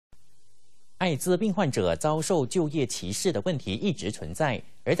艾滋病患者遭受就业歧视的问题一直存在，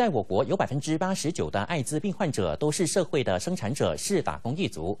而在我国有89%的艾滋病患者都是社会的生产者，是打工一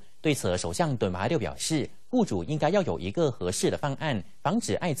族。对此，首相敦马六表示，雇主应该要有一个合适的方案，防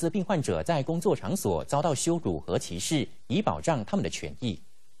止艾滋病患者在工作场所遭到羞辱和歧视，以保障他们的权益。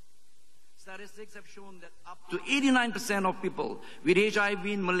 Statistics have shown that up to 89% of people with HIV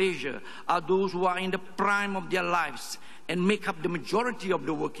in Malaysia are those who are in the prime of their lives and make up the majority of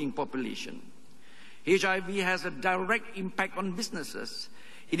the working population. HIV has a direct impact on businesses.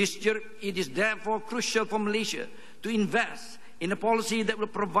 It is therefore crucial for Malaysia to invest in a policy that will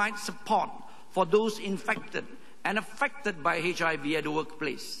provide support for those infected and affected by HIV at the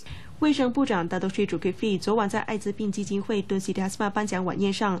workplace. 卫生部长达多区主 Zulkifli 昨晚在艾滋病基金会敦西蒂哈斯玛颁奖晚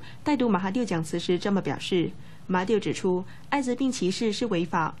宴上带读马哈蒂讲词时这么表示。马哈蒂指出，艾滋病歧视是违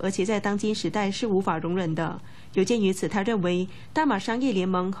法，而且在当今时代是无法容忍的。有鉴于此，他认为大马商业联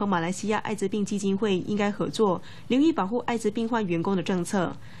盟和马来西亚艾滋病基金会应该合作，留意保护艾滋病患员工的政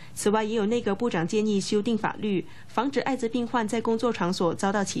策。此外，也有内阁部长建议修订法律，防止艾滋病患在工作场所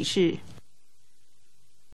遭到歧视。